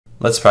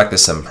Let's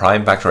practice some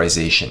prime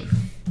factorization.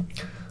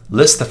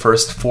 List the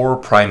first four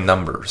prime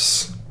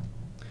numbers.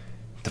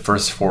 The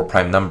first four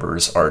prime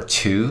numbers are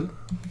 2,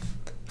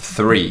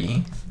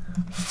 3,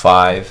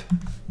 5,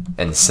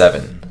 and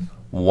 7.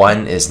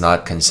 1 is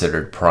not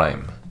considered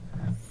prime.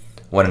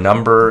 When a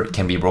number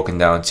can be broken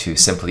down to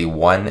simply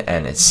 1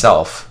 and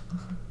itself,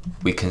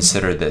 we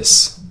consider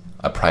this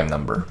a prime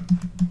number.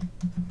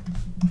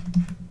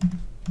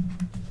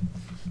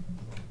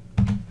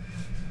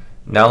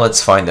 Now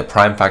let's find the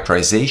prime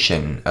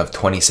factorization of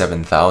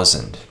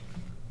 27,000.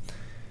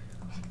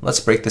 Let's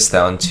break this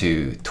down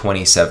to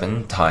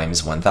 27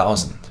 times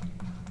 1,000.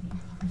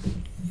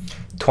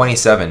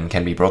 27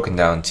 can be broken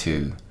down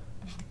to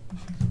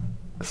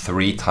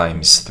 3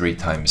 times 3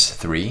 times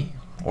 3,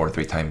 or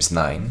 3 times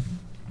 9,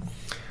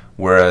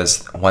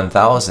 whereas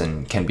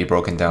 1,000 can be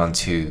broken down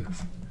to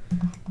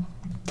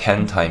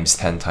 10 times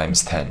 10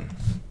 times 10.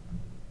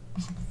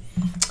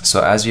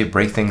 So as we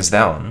break things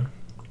down,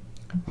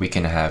 we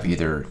can have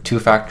either 2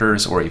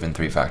 factors or even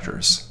 3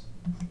 factors.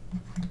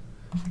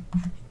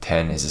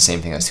 10 is the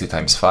same thing as 2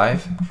 times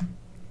 5.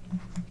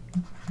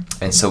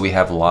 And so we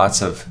have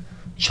lots of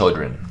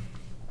children.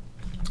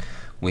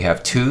 We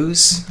have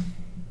 2's,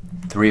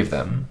 3 of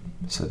them.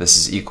 So this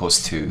is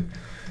equals to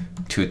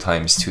 2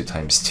 times 2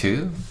 times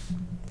 2.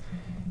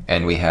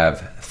 And we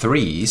have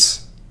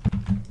 3's,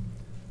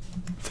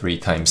 3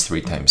 times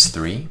 3 times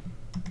 3.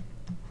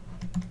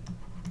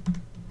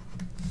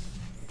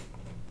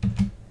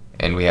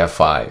 And we have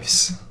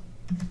 5's.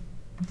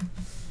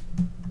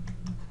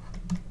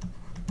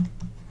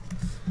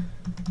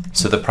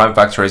 So the prime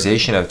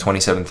factorization of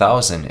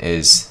 27,000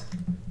 is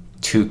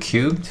 2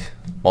 cubed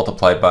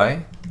multiplied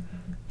by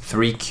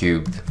 3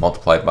 cubed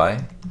multiplied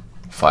by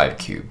 5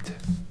 cubed.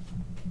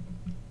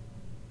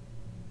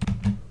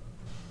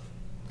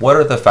 What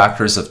are the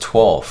factors of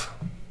 12?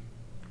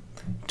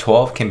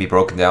 12 can be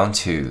broken down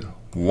to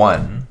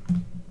 1,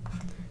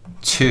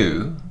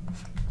 2,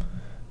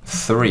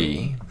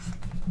 3,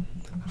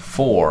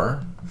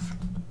 4,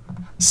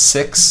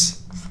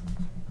 6,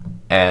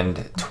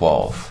 and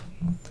 12.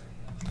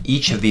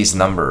 Each of these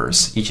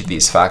numbers, each of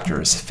these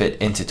factors fit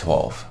into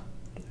 12.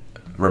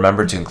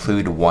 Remember to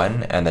include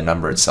 1 and the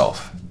number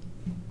itself.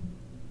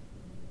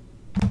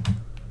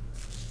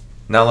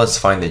 Now let's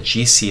find the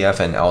GCF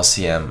and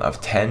LCM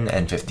of 10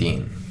 and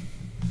 15.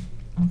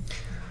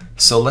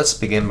 So let's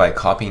begin by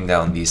copying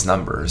down these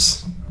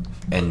numbers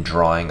and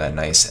drawing a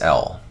nice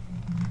L.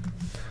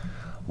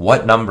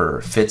 What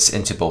number fits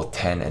into both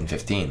 10 and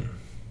 15?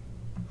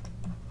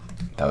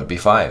 That would be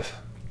 5.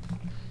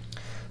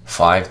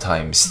 5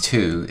 times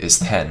 2 is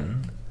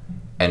 10,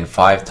 and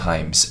 5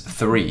 times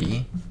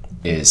 3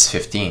 is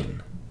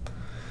 15.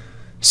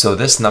 So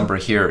this number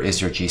here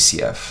is your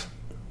GCF,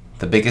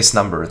 the biggest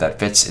number that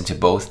fits into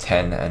both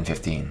 10 and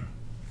 15.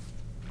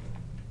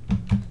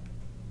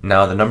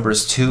 Now the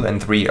numbers 2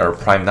 and 3 are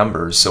prime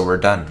numbers, so we're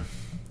done.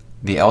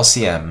 The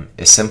LCM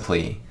is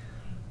simply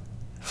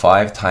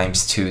 5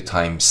 times 2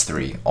 times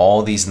 3,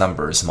 all these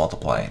numbers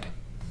multiplied.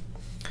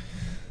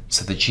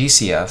 So the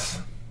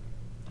GCF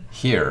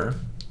here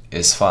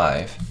is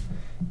 5,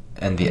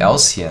 and the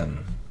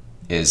LCM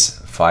is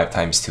 5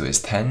 times 2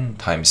 is 10,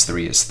 times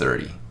 3 is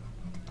 30.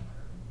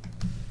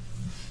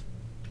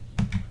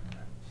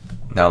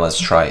 Now let's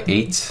try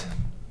 8,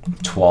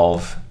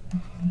 12,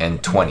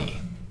 and 20.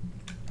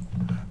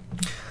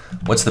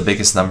 What's the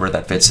biggest number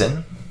that fits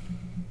in?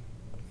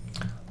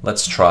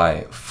 Let's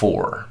try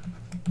 4.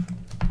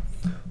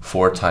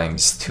 4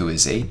 times 2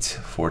 is 8,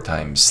 4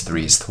 times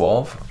 3 is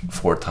 12,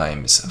 4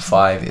 times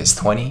 5 is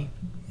 20.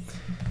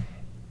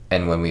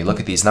 And when we look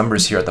at these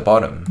numbers here at the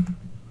bottom,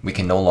 we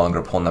can no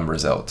longer pull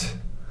numbers out.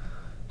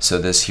 So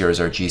this here is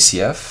our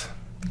GCF.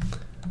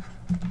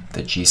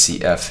 The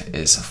GCF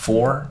is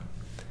 4,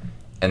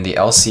 and the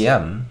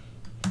LCM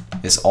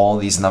is all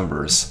these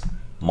numbers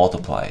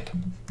multiplied.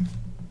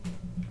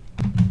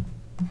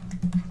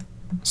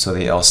 So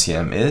the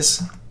LCM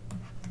is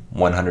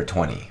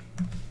 120.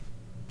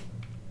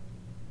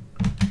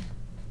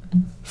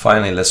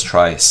 Finally, let's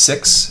try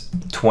 6,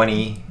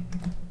 20,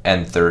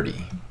 and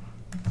 30.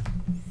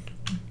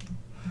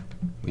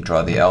 We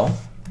draw the L.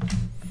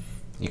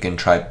 You can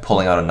try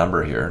pulling out a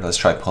number here. Let's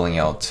try pulling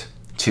out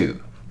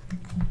 2.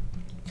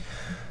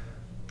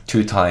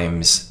 2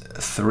 times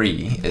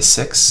 3 is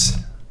 6,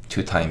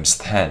 2 times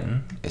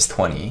 10 is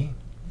 20,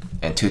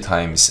 and 2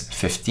 times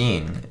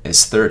 15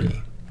 is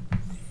 30.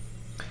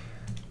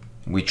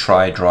 We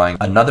try drawing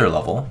another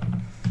level.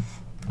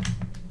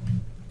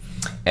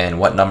 And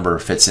what number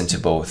fits into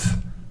both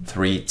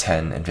 3,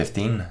 10, and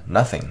 15?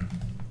 Nothing.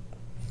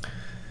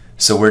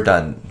 So we're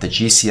done. The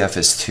GCF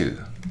is 2.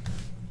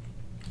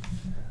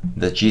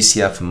 The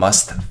GCF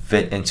must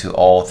fit into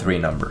all 3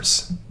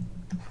 numbers.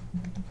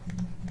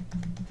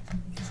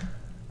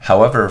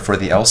 However, for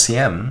the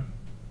LCM,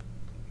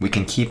 we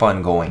can keep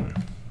on going.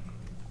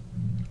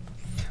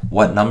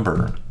 What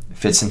number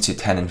fits into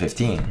 10 and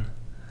 15?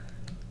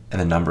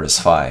 And the number is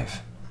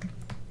 5.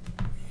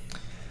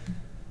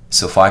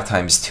 So 5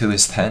 times 2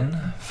 is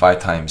 10, 5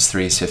 times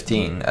 3 is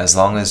 15. As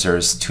long as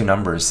there's two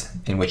numbers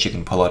in which you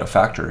can pull out a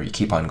factor, you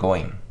keep on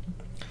going.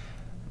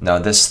 Now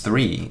this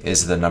 3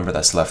 is the number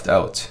that's left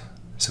out,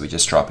 so we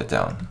just drop it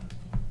down.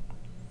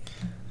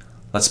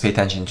 Let's pay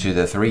attention to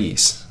the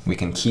 3's. We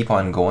can keep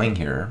on going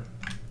here.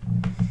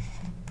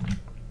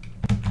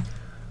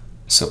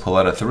 So pull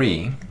out a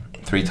 3.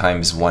 3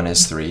 times 1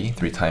 is 3.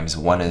 3 times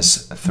 1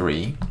 is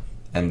 3.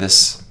 And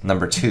this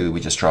number 2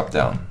 we just drop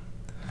down.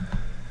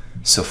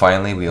 So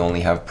finally we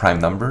only have prime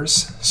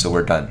numbers, so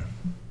we're done.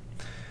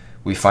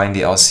 We find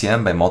the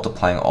LCM by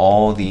multiplying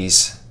all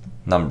these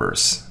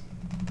numbers.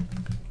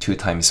 2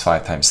 times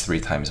 5 times 3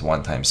 times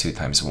 1 times 2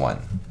 times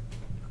 1,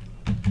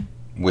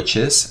 which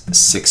is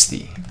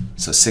 60.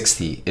 So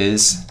 60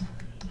 is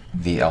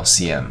the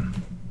LCM.